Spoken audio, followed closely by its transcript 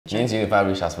Means you need to find a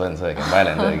rich husband so you can buy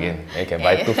landed again. And you can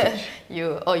buy 2 fridge.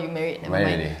 You married? Never Married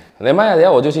mind. already. Never mind,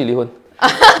 then 我就去离婚。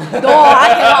 No, I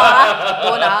cannot.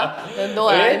 Don't no,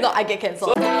 Okay. no, I get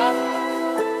cancelled.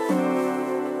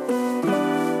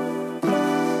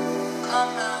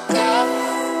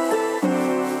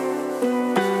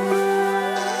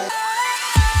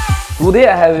 Today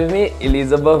I have with me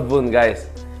Elizabeth Boon, guys.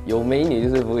 有美女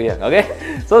就是不一样 okay?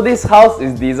 So this house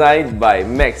is designed by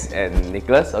Max and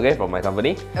Nicholas, okay, from my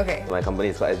company. Okay. My company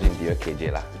is called SG Interior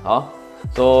KJ lah.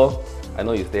 So I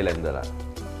know you stay landed lah.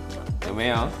 有没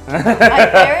有？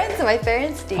 my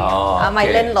parents stay. My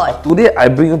okay. landlord. Today I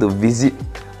bring you to visit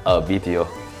a BTO.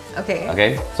 Okay.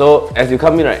 Okay. So as you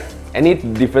come in, right,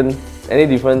 something different,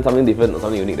 or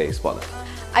something unique that you spot.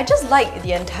 I just like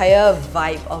the entire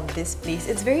vibe of this place.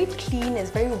 It's very clean, it's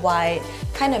very wide,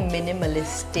 kind of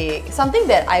minimalistic. Something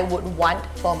that I would want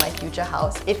for my future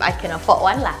house if I can afford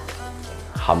one lah.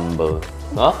 Humble,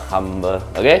 no? Humble.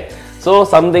 Okay. So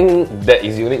something that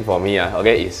is unique for me,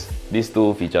 okay, is these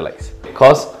 2 feature lights.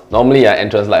 Cause normally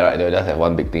entrance light, right, they'll just have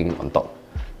one big thing on top.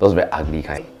 Those very ugly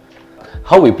kind.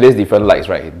 How we place different lights,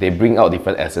 right? They bring out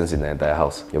different essence in the entire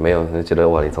house. 有没有？你觉得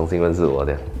哇，你重新认识我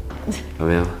这样？有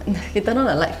没有？ You turn on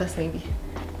the light first, maybe.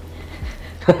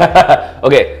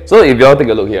 Okay, so if you all take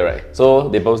a look here, right? So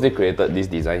they purposely created this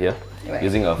design here Right.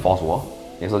 using a false wall.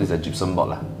 Okay, so this is a gypsum board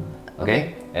lah.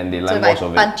 Okay, and they So lime if I wash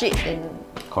of it. punch it, then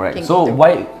Correct. can So go through.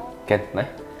 why can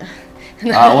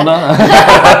owner?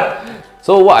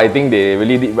 So what I think they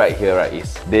really did right here, right,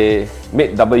 is they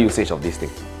made double usage of this thing.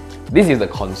 This is the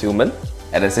concealment.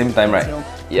 At the same time, right,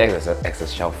 it acts as a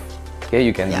shelf. Okay,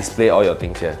 you can display all your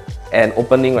things here. And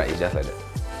opening, right, is just like that.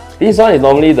 This one is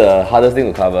normally the hardest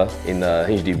thing to cover in the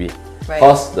HDB. Right.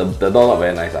 Cause the door not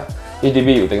very nice.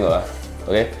 HDB, you think not,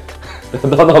 okay?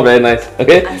 The door not very nice,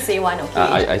 okay? I say one, okay?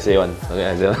 I say one, okay,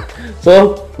 I say one.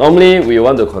 So normally we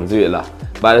want to conceal it lah,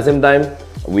 but at the same time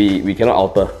we cannot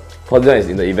alter. Because this one is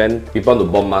in the event people want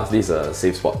to bomb us, this is a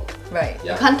safe spot. Right.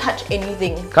 Yeah. You can't touch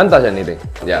anything. Can't touch anything.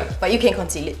 Yeah. But you can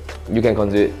conceal it. You can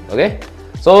conceal it. Okay.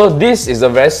 So this is a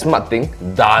very smart thing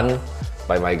done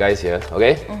by my guys here.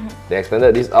 Okay. They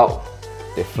extended this out.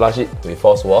 They flush it with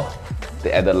false wall.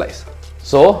 They added lights.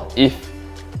 So if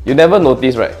you never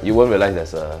notice, right, you won't realize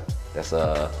there's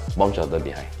a bomb shelter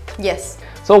behind. Yes.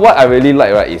 So what I really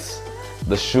like, right, is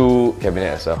the shoe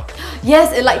cabinet as well.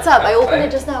 Yes, it lights up. I opened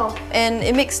it just now. And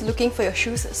it makes looking for your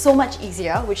shoes so much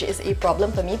easier, which is a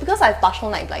problem for me because I have partial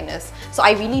night blindness. So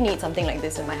I really need something like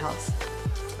this in my house.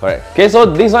 Correct. Okay, so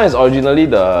this one is originally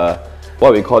the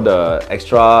what we call the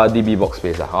extra DB box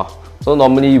space. So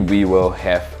normally we will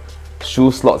have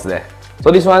shoe slots there. So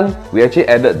this one, we actually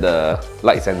added the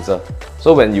light sensor.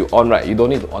 So when you on, right, you don't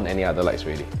need to on any other lights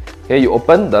really. Okay, you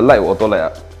open, the light will auto light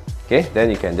up. Okay, then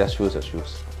you can just choose your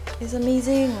shoes. It's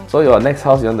amazing. So your next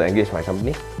house, you want to engage my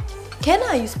company? Can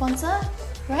you sponsor?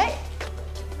 Right?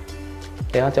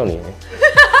 Yeah, 叫你.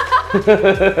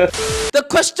 The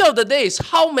question of the day is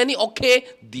how many okay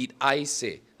did I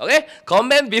say? Okay?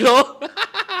 Comment below.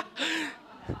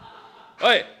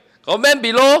 Okay, comment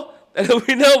below and the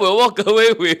winner will walk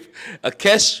away with a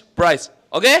cash prize.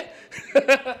 Okay?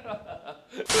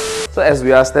 So as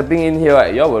we are stepping in here,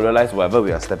 right, you all will realize whatever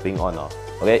we are stepping on.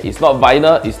 Okay? It's not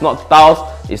vinyl, it's not tiles,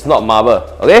 it's not marble.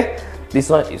 Okay? This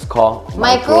one is called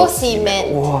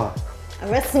Microcement. Wow. I'm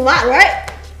very smart, right?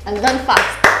 And learn fast.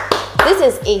 This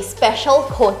is a special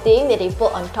coating that they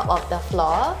put on top of the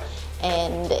floor,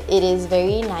 and it is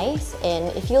very nice and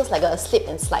it feels like a slip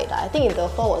and slide. I think if the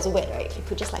floor was wet, right, you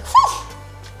could just like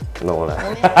No lah.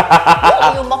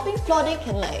 like you're mopping floor, they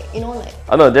can like, you know, like.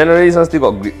 Oh no, generally this one still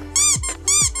got grip.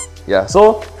 Yeah,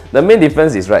 so the main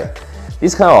difference is, right,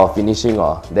 this kind of finishing,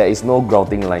 there is no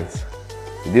grouting lines.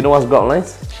 Do you know what's grout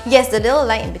lines? Yes, the little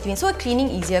line in between. So cleaning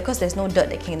easier because there's no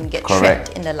dirt that can get Correct.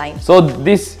 trapped in the line. So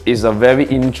this is a very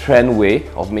in-trend way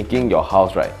of making your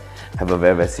house, right, have a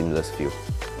very, very seamless feel.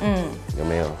 有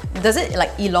没有? Does it like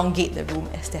elongate the room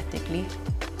aesthetically?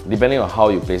 Depending on how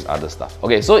you place other stuff.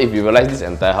 Okay, so if you realize this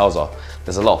entire house,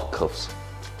 there's a lot of curves.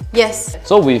 Yes.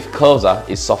 So with curves,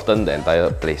 it softens the entire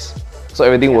place. So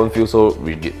everything won't feel so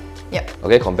rigid. Yep.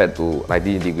 Okay, compared to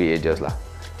 90-degree edges lah.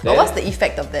 But what's the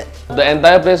effect of that? The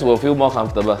entire place will feel more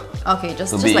comfortable. Okay,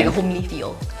 just be like a in. homely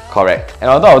feel. Correct. And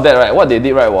on top of that, right, what they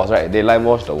did right was, right, they lime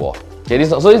washed the wall. Okay,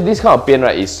 this kind of paint,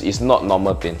 right, is not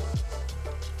normal paint.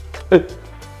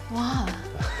 Wow.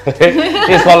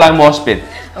 It's called lime wash paint.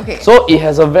 Okay. So it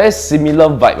has a very similar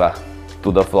vibe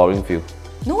to the flooring feel.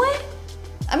 No way.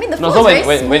 I mean the floor No, so is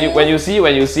very smooth.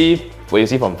 when you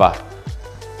see from far,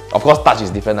 of course touch is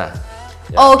different lah.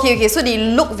 Oh, okay. So they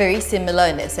look very similar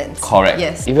in that sense. Correct.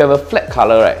 Yes. If you have a flat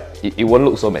color, right, it won't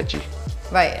look so matchy.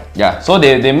 Right. Yeah, so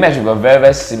they match with a very,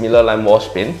 very similar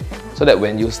Limewash paint, so that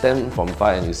when you stand from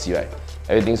far and you see, right,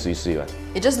 everything's sweet, right?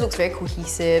 It just looks very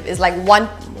cohesive. It's like one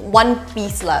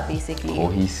piece lah, basically.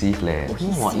 Cohesive 嘞，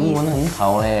 Cohesive. 哇，英文很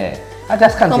好嘞，它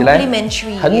just 看起来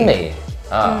Complementary. 很美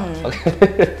啊。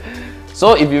Okay.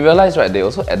 So if you realize, right, they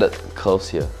also added curves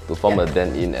here to form a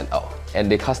dent in and out. And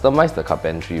they customize the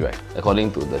carpentry, right,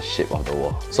 according to the shape of the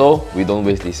wall. So we don't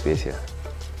waste this space here.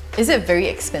 Is it very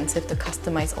expensive to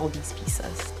customize all these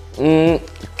pieces?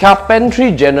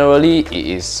 Carpentry generally it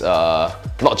is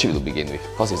not cheap to begin with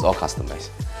because it's all customized.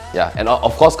 Yeah, and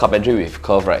of course carpentry with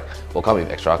curve, right, will come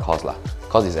with extra cost lah,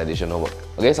 because it's additional work.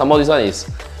 Okay, some more this one is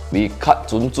we cut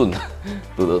to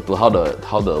how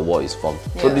the wall is formed.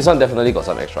 So this one definitely got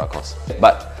some extra cost.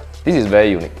 But this is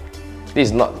very unique. This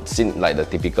is not seen like the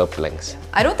typical planks.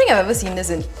 I don't think I've ever seen this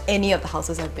in any of the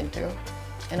houses I've been to,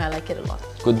 and I like it a lot.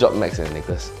 Good job, Max and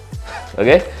Nicholas.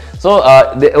 Okay, so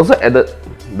they also added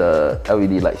the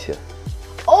LED lights here.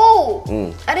 Oh!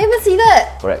 I didn't even see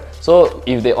that! Correct. So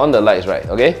if they on the lights, right,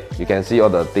 okay, you can see all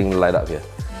the things light up here.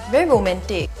 Very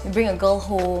romantic. You bring a girl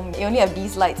home, you only have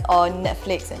these lights on,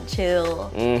 Netflix and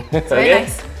chill. It's very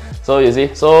nice. So you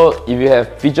see, so if you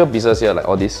have feature pieces here like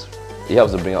all this, it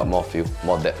helps to bring out more feel,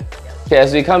 more depth. Okay,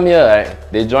 as we come here,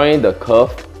 right, they join the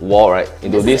curved wall, right,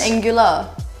 into this. Is angular.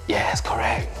 Yes,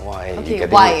 correct. Why? Okay,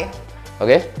 why?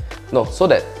 Okay, no, so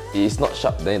that it is not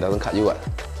sharp, then it doesn't cut you, what?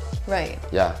 Right.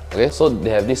 Yeah, okay, so they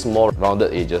have these more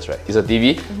rounded edges, right? It's a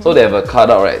TV, so they have a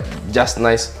cutout, right, just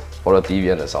nice for the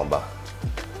TV and the soundbar.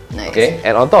 Nice. Okay,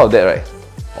 and on top of that, right,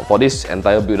 for this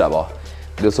entire build-up,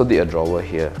 they also did a drawer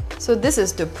here. So this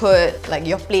is to put like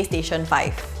your PlayStation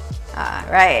 5. Ah,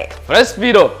 right. Flash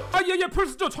speedo! 아예예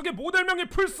플스죠. 저게 모델명이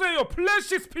플스예요.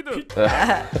 플래시 스피드.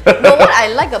 No, what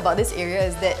I like about this area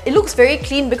is that it looks very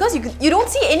clean because you don't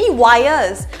see any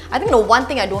wires. I think the one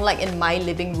thing I don't like in my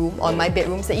living room or my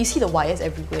bedroom is that you see the wires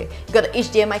everywhere. You got the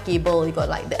HDMI cable, you got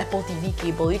like the Apple TV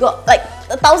cable, you got like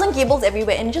 1,000 cables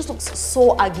everywhere and it just looks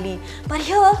so ugly. But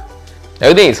here,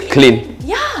 everything is clean.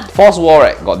 Yeah. Force wall,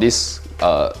 right, got this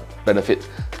benefit.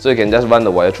 So you can just run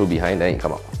the wire through behind, then it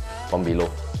come out from below.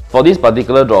 For this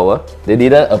particular drawer, they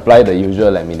didn't apply the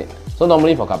usual laminate. So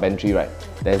normally for carpentry, right,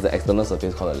 there's the external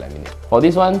surface called a laminate. For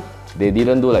this one, they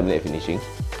didn't do laminate finishing.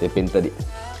 They painted it.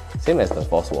 Same as the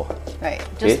force wall. Right,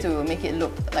 just to make it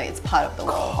look like it's part of the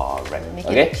wall. Correct. Make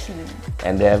it clean.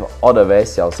 And they have all the very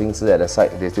小心思 at the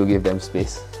side. They still give them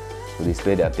space to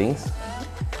display their things.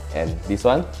 And this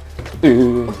one,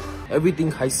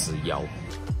 everything 开始摇.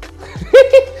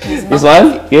 This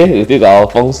one, okay, you still got our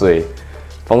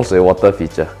风水 water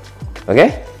feature.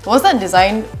 Okay? Was that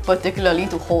designed particularly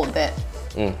to hold that?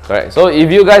 Correct. So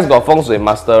if you guys got feng shui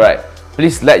master, right,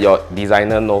 please let your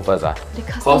designer know first. They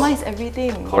customize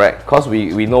everything. Correct. Because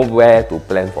we know where to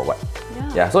plan for what.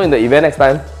 Yeah. So in the event next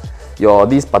time,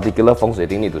 this particular feng shui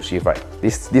thing need to shift, right?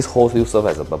 This whole still serve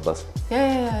as a purpose.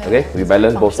 Yeah. Okay? We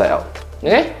balance both sides out.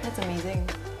 Okay? That's amazing.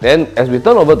 Then as we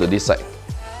turn over to this side,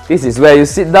 this is where you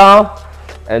sit down,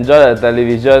 enjoy the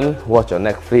television, watch your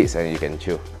Netflix, and you can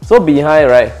chill. So behind,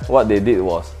 right, what they did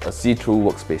was a see-through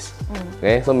workspace.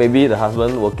 Okay, so maybe the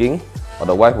husband working or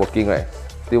the wife working, right,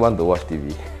 still want to watch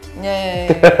TV.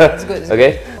 Yeah. It's good.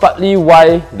 Okay, partly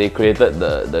why they created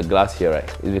the glass here, right,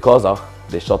 is because of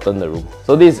they shortened the room.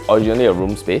 So this is originally a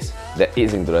room space that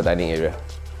eats into the dining area.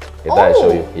 Later I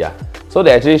show you. Yeah. So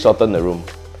they actually shortened the room.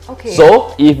 Okay.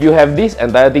 So if you have this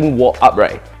entire thing wall up,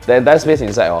 right, the entire space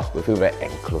inside will feel very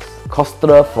enclosed.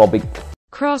 Claustrophobic.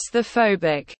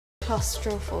 Claustrophobic.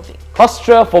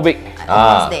 Claustrophobic.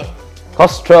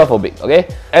 Claustrophobic. Okay.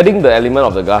 Adding the element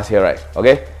of the glass here, right?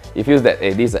 Okay. It feels that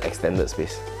this is an extended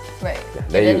space. Right.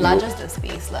 Yeah, It enlarges the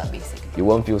space, basically. You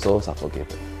won't feel so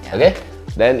suffocated. Yeah. Okay.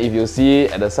 Then if you see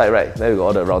at the side, right, then we got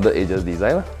all the rounded edges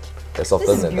design. That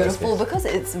softens This is beautiful space. because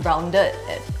it's rounded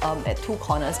at two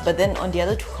corners, but then on the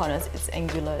other two corners it's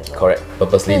angular as well. Correct.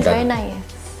 Purposely It's very done. nice.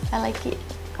 I like it.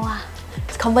 Wow.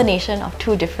 It's a combination of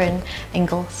two different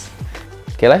angles.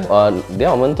 Okay, 来，等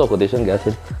下我们做 quotation 给他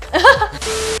听。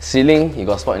Ceiling, you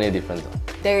got spot any difference?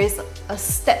 There is a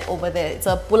step over there. It's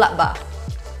a pull-up bar.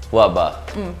 What bar?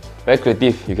 Very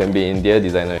creative. You can be interior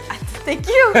designer. Thank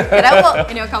you. Can I work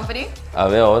in your company?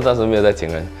 没有，我们暂时没有在请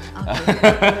人。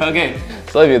Okay.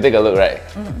 So if you take a look, right?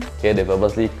 Okay, they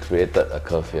purposely created a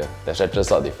curve here that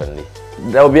stretches out differently.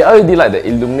 There will be LED light that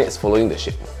illuminates following the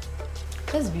shape.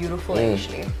 That's beautiful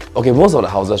actually. Okay, most of the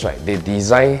houses, right, they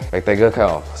design rectangle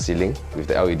kind of ceiling with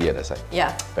the LED at the side.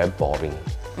 Yeah. Very boring.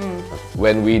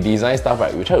 When we design stuff,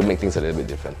 right, we try to make things a little bit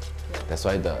different. That's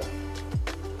why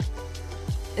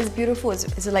It's beautiful.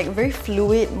 It's like very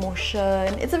fluid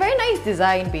motion. It's a very nice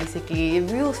design basically.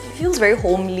 It feels very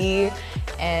homely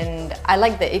and I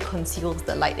like that it conceals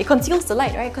the light. It conceals the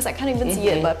light, right? Because I can't even see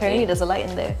it, but apparently there's a light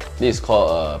in there. This is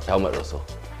called helmet also.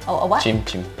 Oh, a what? Chim.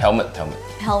 Helmet.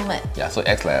 Helmet. Yeah, so it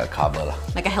acts like a cover lah.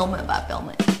 Like a helmet, but a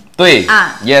helmet. 对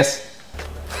Yes.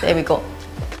 There we go.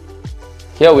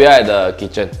 Here we are at the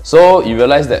kitchen. So you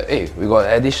realize that, hey, we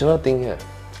got additional thing here.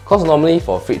 Because normally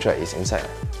for fridge, right, it's inside.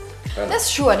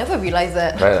 That's true, I never realized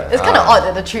that. Right. It's kind of odd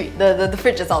that the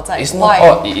fridge is outside. It's Why? not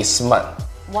odd, it is smart.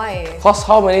 Why? Because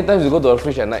how many times you go to the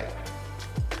fridge at night?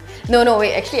 No,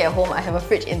 wait, actually at home I have a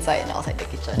fridge inside and outside the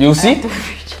kitchen. You I see? have two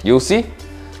fridges. You see?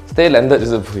 Stay landed 就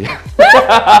是不一样。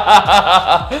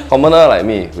Commoner like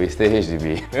me, we stay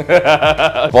HDB.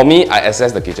 For me, I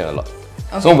access the kitchen a lot.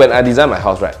 Okay. So when I design my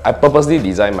house, right, I purposely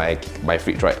design my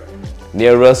fridge, right,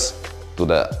 nearest to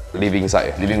the living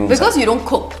room because side. you don't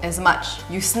cook as much,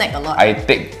 you snack a lot. I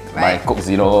take my Coke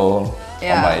Zero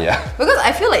on my Because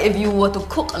I feel like if you were to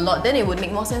cook a lot, then it would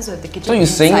make more sense with the kitchen. So you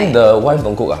saying the wife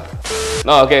don't cook?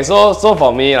 No, okay. So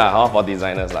for me for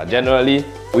designers generally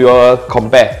we will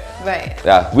compare. Right.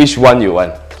 Yeah, which one you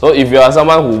want. So if you are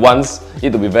someone who wants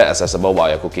it to be very accessible while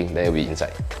you're cooking, then it'll be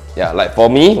inside. Yeah, like for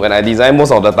me, when I design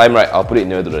most of the time, right, I'll put it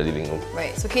near to the living room.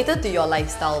 Right, so cater to your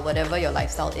lifestyle, whatever your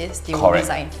lifestyle is, they will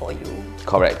design for you.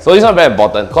 Correct. So it's not very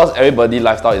important because everybody's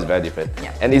lifestyle is very different.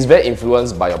 Yeah. And it's very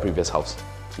influenced by your previous house,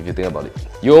 if you think about it.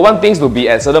 You will want things to be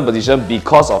at certain position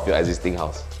because of your existing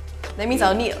house. That means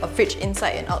I'll need a fridge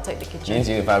inside and outside the kitchen. Means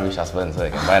you need to find a rich husband so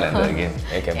you can buy landed again.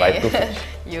 And you can buy two fridge.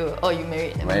 You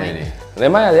married? Never Married mind. already. Never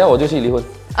mind, then 我就去离婚.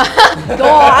 No,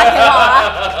 I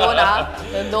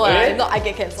cannot. No, I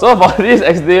get cancelled. So for this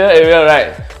exterior area,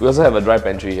 right, we also have a dry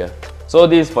pantry here. So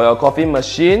this is for your coffee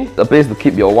machine, the place to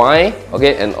keep your wine,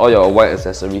 okay, and all your wine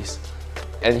accessories.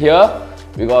 And here,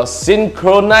 we got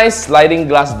synchronized sliding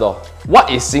glass door. What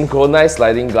is synchronized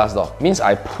sliding glass door? Means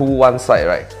I pull one side,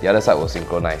 right, the other side will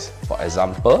synchronize. For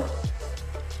example,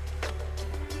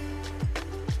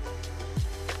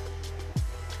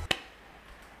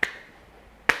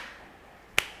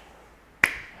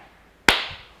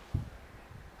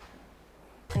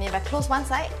 and if I close one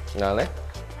side,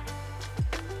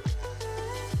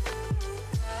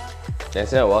 等一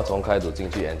下我要从开始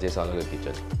进去 and 介绍那个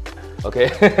kitchen. Okay.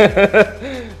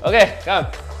 Okay, come.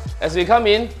 As we come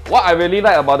in, what I really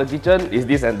like about the kitchen is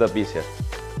this centerpiece here.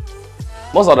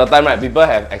 Most of the time, right, people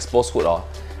have exposed food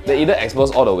they either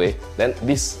expose all the way, then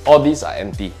all these are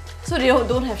empty. so they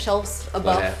don't have shelves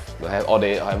above. Don't have all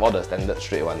the standard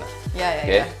straight one.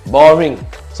 Yeah. Boring.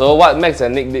 So what Max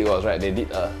and Nick did was, right, they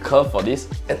did a curve for this,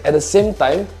 and at the same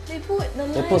time, They put the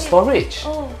lights. they put storage.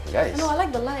 Oh, guys. no, I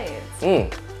like the lights.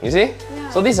 You see? Yeah.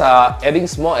 So these are adding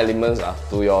small elements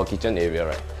to your kitchen area,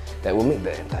 right? That will make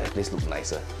the entire place look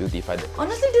nicer, beautify it.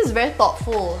 Honestly, this is very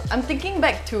thoughtful. I'm thinking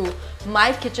back to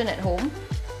my kitchen at home,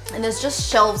 and there's just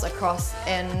shelves across,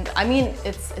 and I mean,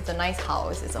 it's a nice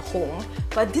house, it's a home,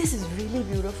 but this is really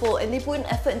beautiful, and they put in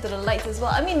effort into the lights as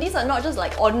well. I mean, these are not just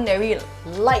like ordinary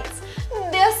lights.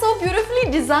 They're so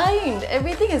beautifully designed.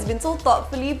 Everything has been so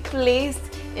thoughtfully placed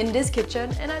in this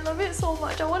kitchen, and I love it so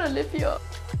much. I want to live here.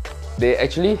 They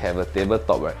actually have a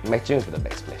tabletop, right, matching with the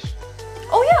backsplash.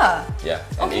 Oh yeah! Yeah,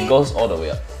 and Okay. it goes all the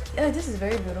way up. Yeah, this is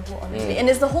very beautiful, honestly. And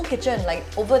it's the whole kitchen, like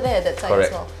over there, that side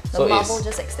Correct. as well. The So marble it's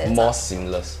just extends more up.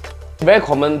 seamless. Very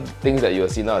common things that you will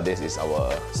see nowadays is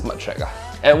our smart track.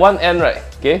 At one end, right,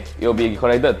 okay, it will be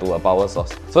connected to a power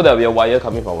source. So there will be a wire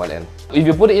coming from one end. If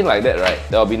you put it in like that, right,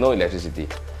 there will be no electricity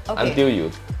until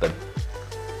you turn.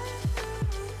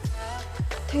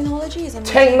 Technology is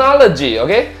amazing. Technology,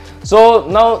 okay? So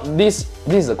now this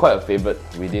is quite a favorite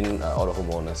within all the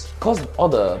homeowners because all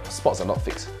the spots are not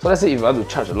fixed. So let's say if I want to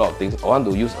charge a lot of things, I want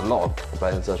to use a lot of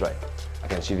appliances, right? I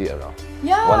can shift it around.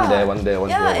 Yeah. One there, one there, one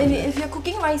yeah, there, one and there. if you're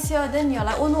cooking rice here, then you're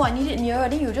like, oh no, I need it nearer.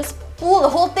 Then you just pull the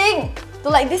whole thing to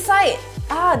like this side.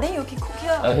 Then you can cook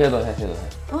here. Here don't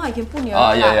have. Oh, I can pull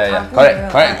nearer. Yeah. Pull nearer.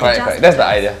 Correct. That's the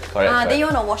idea. Correct. Then you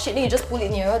want to wash it, then you just pull it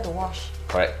nearer to wash.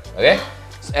 Correct. Okay.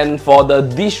 And for the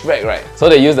dish rack, right? So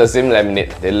they use the same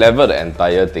laminate. They level the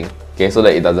entire thing, okay, so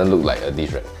that it doesn't look like a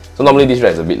dish rack. So normally dish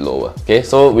rack is a bit lower. Okay.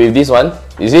 So with this one,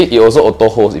 you see, it also auto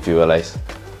holds if you realize.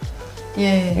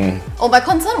 Yeah. Oh, my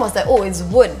concern was that, oh, it's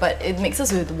wood, but it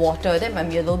mixes with water. That might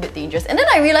be a little bit dangerous. And then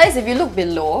I realized if you look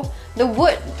below, the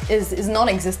wood is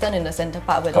non-existent in the center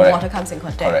part where the water comes in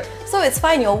contact. Correct. So it's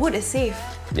fine, your wood is safe.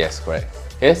 Yes, correct.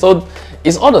 Okay, so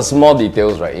it's all the small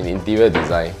details, right, in interior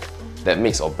design that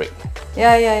makes or break.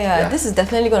 Yeah. This is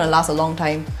definitely going to last a long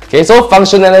time. Okay, so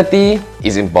functionality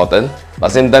is important,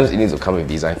 but sometimes it needs to come with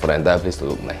design for the entire place to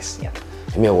look nice. Yeah.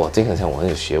 没有我今天很像我很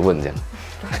有学问这样。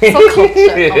 So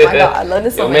cultured. Oh my god, I learned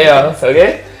this so many things.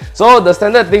 Okay. So the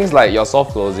standard things like your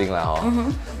soft closing lah,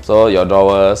 So your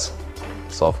drawers,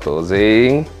 soft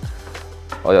closing.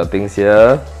 All your things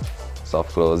here,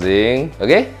 soft closing.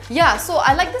 Okay? Yeah, so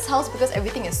I like this house because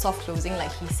everything is soft closing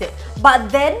like he said. But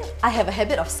then I have a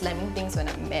habit of slamming things when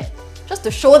I'm mad. Just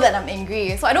to show that I'm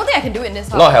angry. So I don't think I can do it in this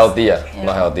house. Not healthy, yeah.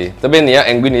 Not healthy. 这边你要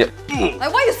angry 你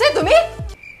Like what you said to me?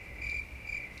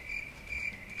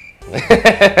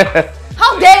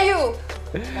 How dare you?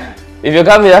 If you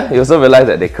come here, you also realize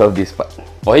that they curve this part.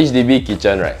 For HDB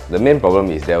kitchen, right, the main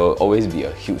problem is there will always be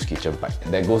a huge kitchen pipe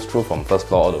that goes through from first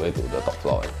floor all the way to the top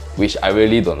floor, which I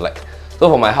really don't like. So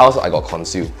for my house, I got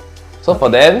concealed. So for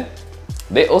them,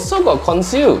 they also got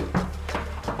concealed.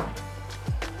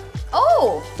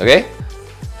 Oh! Okay?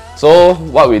 So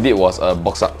what we did was a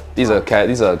box up. This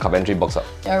is a carpentry box up.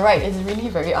 You're right, it's really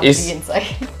very ugly inside.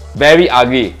 Very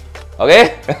ugly.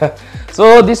 Okay?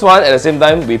 So this one, at the same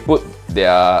time, we put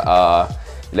their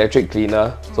electric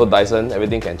cleaner. So Dyson,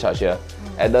 everything can charge here.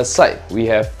 At the side, we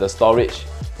have the storage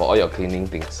for all your cleaning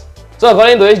things. So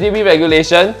according to HDB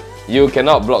regulation, you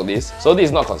cannot block this. So this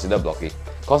is not considered blocking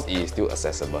because it is still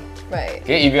accessible. Right.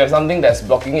 Okay, if you have something that's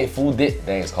blocking it full dead,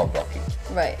 then it's called blocking.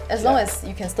 Right. As long as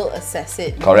you can still access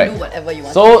it, you Correct. can do whatever you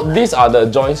want. So these are the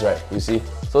joints, right? You see?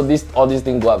 So all these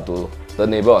things go up to the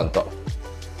neighbor on top.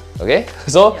 Okay?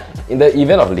 So in the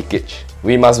event of leakage,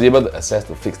 we must be able to access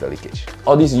to fix the leakage.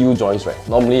 All these U joints, right?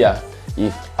 Normally,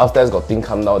 if upstairs got thing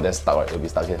come down, then stuck, right? It'll be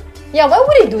stuck here. Yeah, why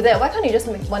would it do that? Why can't you just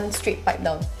make one straight pipe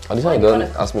down? Oh, this one you don't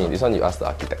ask me. This one you ask the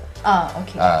architect. Ah,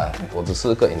 okay. 我只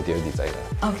是个 interior designer.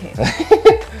 Okay.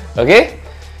 Okay?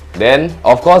 Then,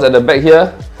 of course, at the back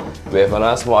here, we have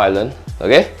another small island.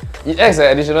 Okay? It acts as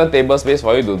an additional table space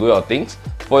for you to do your things,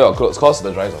 for your clothes, cause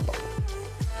the dryer is on top.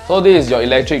 So this is your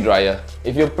electric dryer.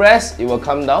 If you press, it will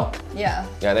come down. Yeah.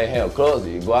 Yeah, then you hang your clothes,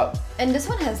 you go up. And this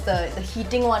one has the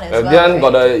heating one as This well. one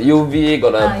got the UV,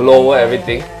 got the blower,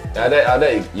 everything. Yeah. After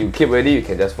that, you keep ready, you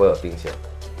can just put your things here.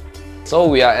 So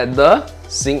we are at the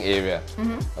sink area.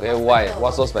 Okay, why?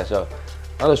 What's so special?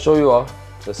 I want to show you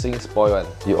the sink spoil one.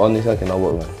 You on this one cannot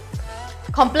work one.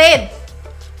 Complain!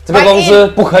 这个公司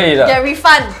不可以的。 Get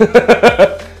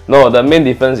refund! No, the main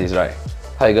difference is right.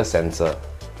 它有一个 sensor.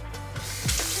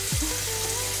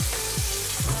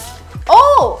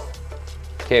 Oh!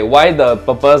 Okay, why the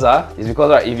purpose is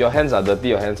because right, if your hands are dirty,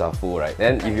 your hands are full, right?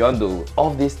 Then if you want to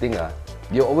off this thing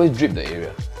you always drip the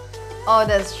area. Oh,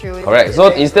 that's true. Correct. So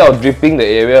instead of dripping the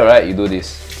area, right, you do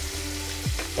this.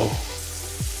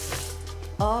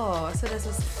 Oh, so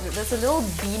there's a little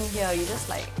bean here. You just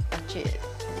like touch it.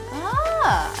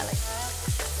 Ah, I like.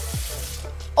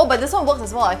 Oh, but this one works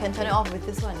as well. I can turn it off with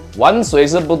this one. 玩水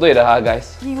是不对的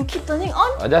guys. You keep turning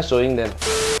on? I'm just showing them.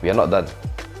 We are not done.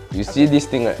 You see this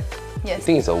thing, right? Yes. I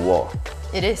think it's a wall,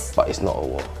 It is. but it's not a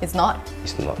wall. It's not.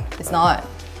 It's not. It's not.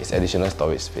 It's additional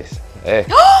storage space. Hey.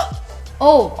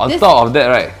 Oh, On this, top of that,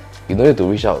 right, you don't need to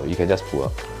reach out. You can just pull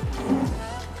up.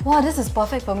 wow, this is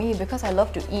perfect for me because I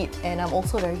love to eat and I'm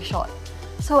also very short.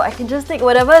 So I can just take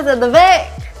whatever is at the back.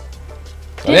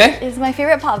 Okay? This is my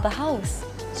favorite part of the house.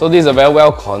 So this is a very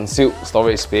well concealed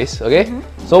storage space. Okay.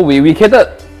 So we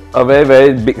catered a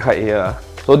very big height here.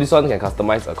 So this one can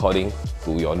customize according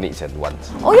to your needs and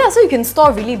wants. Oh yeah, so you can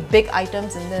store really big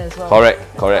items in there as well.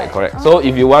 Correct. So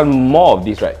if you want more of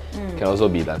this, right, can also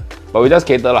be done. But we just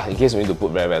cater in case we need to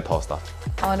put very tall stuff.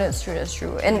 Oh, that's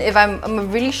true. And if I'm a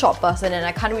really short person and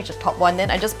I can't reach the top one,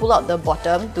 then I just pull out the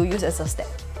bottom to use as a step.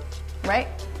 Right?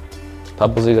 他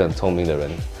不是一个很聪明的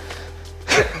人，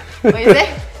 What you say?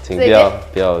 请 Say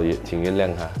不要请原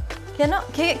谅他。 Cannot,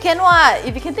 can what?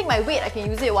 If you can take my weight, I can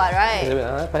use it what, 这 right?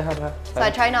 边拍他。 So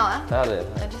I try now, ah? 拍他的脸。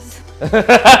 I just...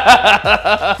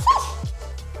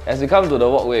 As we come to the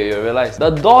walkway, you realize the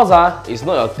doors is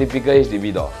not your typical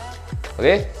HDB door.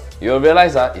 Okay? You will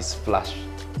realize it's flush.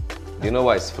 Do you know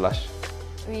what is flush?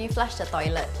 We flush the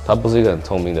toilet. 他不是一个很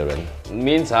聪明的人。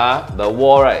Means the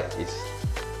wall right is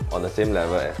on the same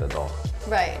level as the door.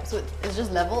 Right, so it's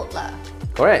just leveled lah.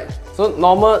 Correct. So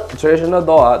normal traditional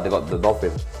door they got the door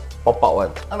frame pop out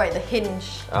one. Alright, the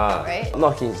hinge, right?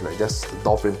 Not hinge, like just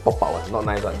door frame pop out one, not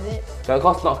nice one. Is it?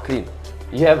 Because not clean.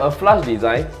 You have a flush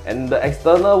design and the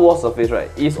external wall surface right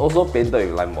is also painted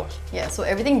with Limewash. Yeah, so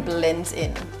everything blends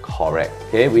in. Correct.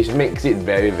 Okay, which makes it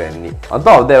very neat. On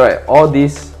top of that, right, all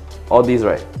these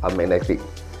right are magnetic.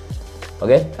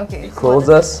 Okay? Okay. It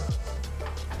closes.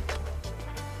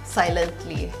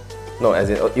 Silently. No, as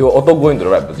in you will auto go into the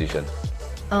right position.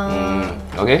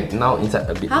 Okay, now inside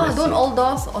a bit. How messy. don't all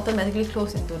doors automatically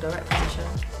close into the right position?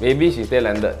 Maybe she stay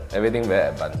landed. Everything very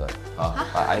advanced one.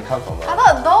 I come from I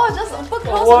thought door just open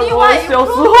close 我 only why you 小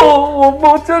时 close? 候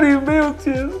我家里没有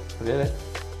钱。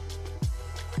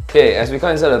Okay, as we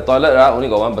come inside the toilet, only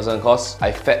got one person cause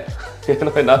I fat.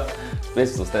 Not enough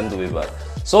place to stand to it, but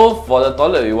So for the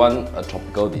toilet, we want a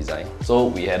tropical design. So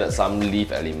we added some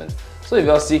leaf element. So if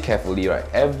you all see carefully, right,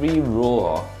 every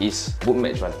row is boot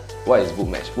match one. What is boot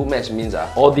match? Boot match means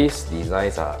all these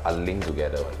designs are linked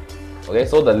together one. Okay,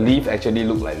 so the leaf actually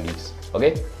look like leaves.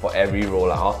 Okay, for every row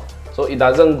lah. So it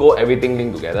doesn't go everything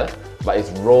linked together, but it's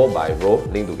row by row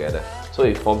linked together. So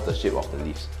it forms the shape of the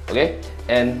leaves. Okay,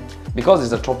 and because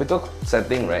it's a tropical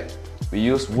setting, right, we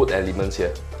use wood elements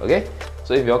here. Okay,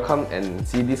 so if you all come and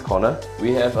see this corner,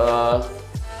 we have a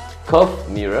curved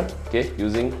mirror. Okay,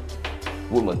 using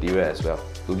wood material as well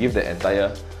to give the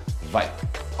entire vibe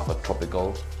of a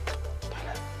tropical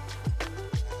toilet.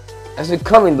 As we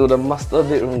come into the master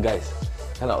bedroom, guys,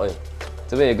 看到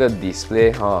这边有个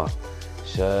display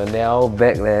Chanel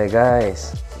bag 嘞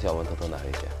guys， 等一下我们偷偷拿回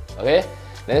家 ，OK。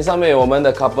然后上面有我们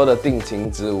的 couple 的定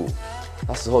情之舞，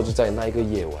那时候就在那一个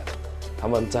夜晚，他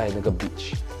们在那个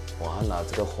beach， 哇，他拿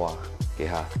这个花给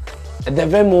他 ，at that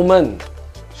very moment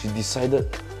she decided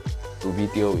to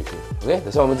BTO with him，OK，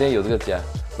 所以我们今天有这个家，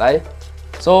来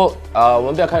 ，so 我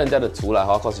们不要看人家的图啦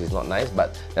，cause it's not nice，but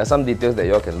there are some details that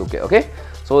you all can look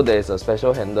at，OK，so there is a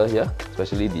special handle here,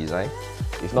 specially designed.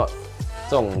 If not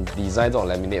这种 design 这种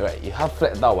laminate right， 它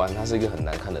flat 到完，它是一个很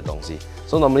难看的东西。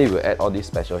So normally we will add all these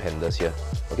special handles here,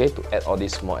 okay, to add all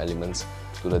these small elements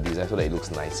to the design so that it looks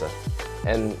nicer.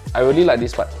 And I really like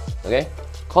this part, okay,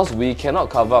 cause we cannot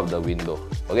cover up the window,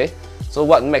 okay. So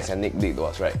what Max and Nick did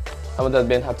was right， 他们在这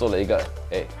边他做了一个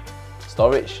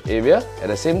storage area. At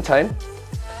the same time,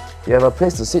 you have a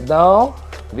place to sit down,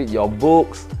 read your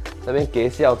books. 那边给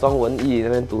笑装文艺，那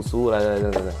边读书，来这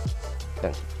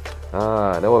样。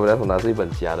等我来拿出一本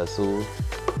假的书。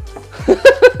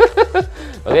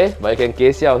Okay, but you can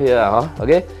给笑 here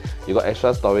Okay, you got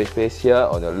extra storage space here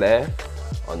on your left,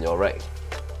 on your right.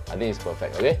 I think it's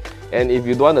perfect. Okay, and if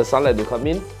you don't want the sunlight to come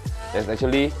in, there's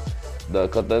actually the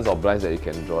curtains or blinds that you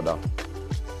can draw down.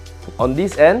 On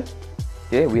this end,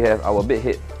 okay, we have our bed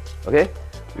head. Okay,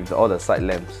 with all the side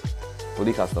lamps,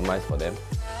 fully customized for them.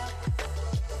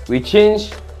 We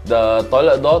changed the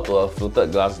toilet door to a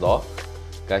fluted glass door.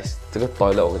 Guys, 这个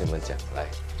toilet 我跟你们讲，来，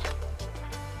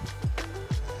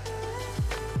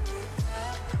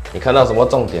你看到什么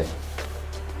重点？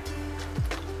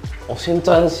我现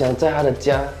在很想在他的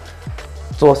家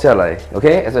坐下来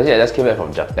 ，OK？ Especially I just came back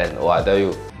from Japan. Oh, I tell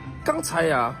you， 刚才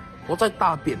我在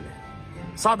大便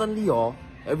，suddenly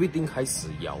everything 开始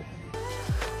摇。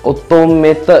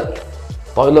Automated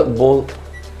toilet bowl,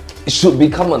 it should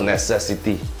become a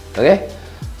necessity. Okay?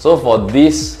 So for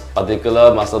this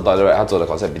particular master toilet, 它做的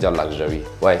concept 比较 luxury.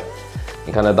 Why?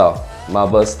 你看得到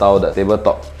marble style 的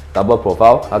tabletop, double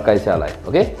profile, 它盖下来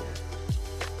OK?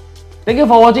 Thank you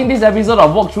for watching this episode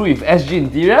of Walkthrough with SG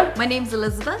Interior. My name is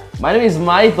Elizabeth. My name is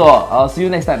Mayiduo. I'll see you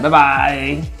next time. Bye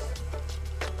bye.